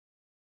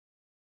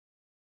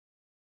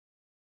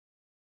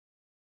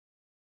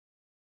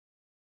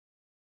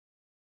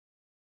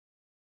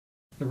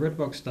The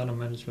ReDBox data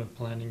management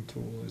planning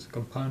tool is a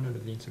component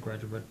of the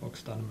integrated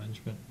ReDBox data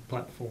management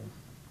platform.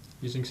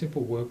 Using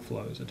simple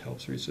workflows, it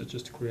helps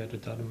researchers to create a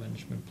data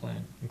management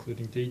plan,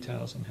 including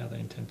details on how they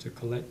intend to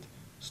collect,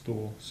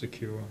 store,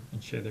 secure,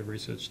 and share their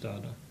research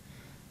data.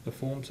 The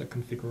forms are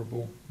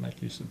configurable,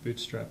 make use of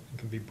Bootstrap, and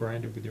can be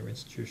branded with your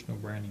institutional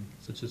branding,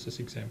 such as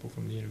this example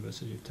from the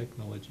University of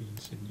Technology in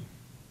Sydney.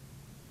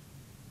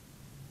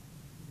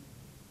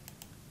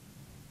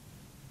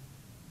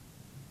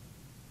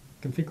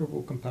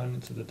 Configurable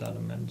components of the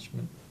data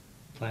management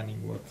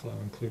planning workflow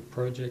include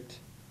project,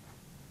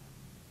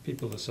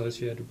 people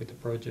associated with the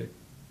project,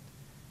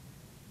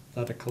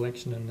 data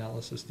collection and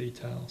analysis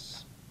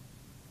details,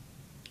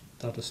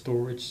 data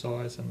storage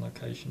size and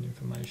location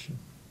information,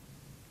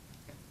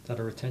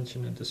 data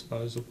retention and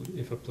disposal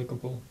if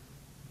applicable,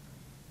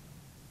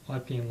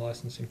 IP and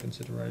licensing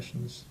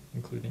considerations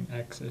including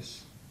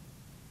access,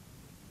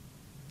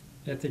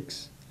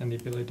 ethics, and the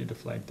ability to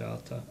flag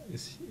data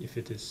if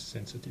it is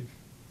sensitive.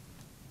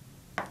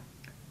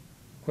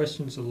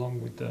 Questions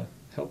along with the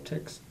help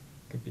text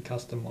can be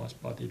customized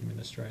by the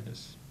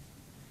administrators.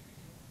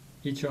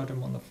 Each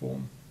item on the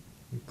form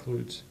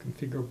includes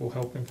configurable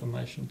help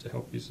information to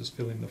help users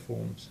fill in the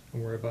forms,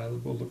 and where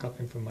available, look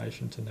up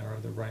information to narrow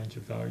the range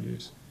of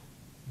values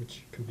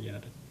which can be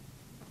added.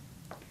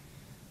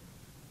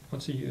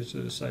 Once a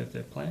user has saved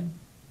their plan,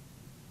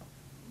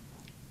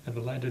 at a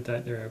later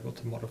date they're able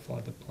to modify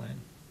the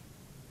plan.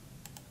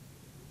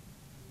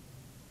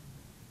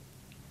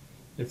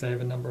 If they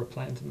have a number of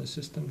plans in the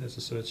system, there's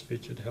a search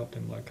feature to help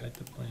them locate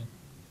the plan.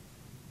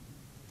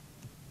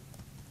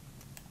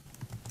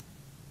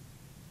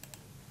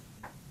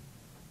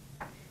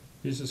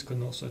 Users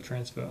can also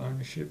transfer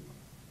ownership .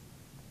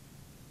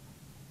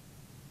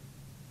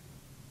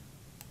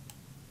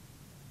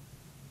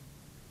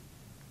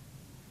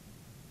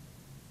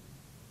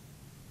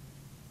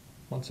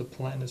 Once a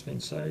plan has been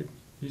saved,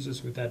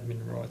 users with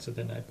admin rights are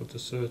then able to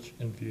search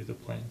and view the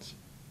plans.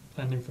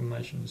 Plan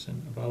information is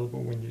then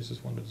available when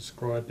users want to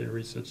describe their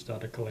research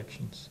data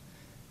collections,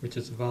 which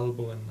is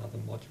available in another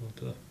module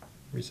to the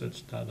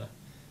Research Data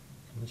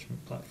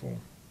Management Platform.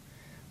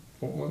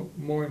 For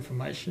more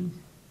information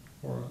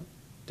or a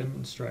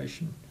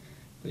demonstration,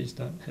 please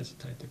don't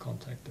hesitate to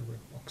contact the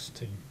ReDBox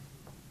team.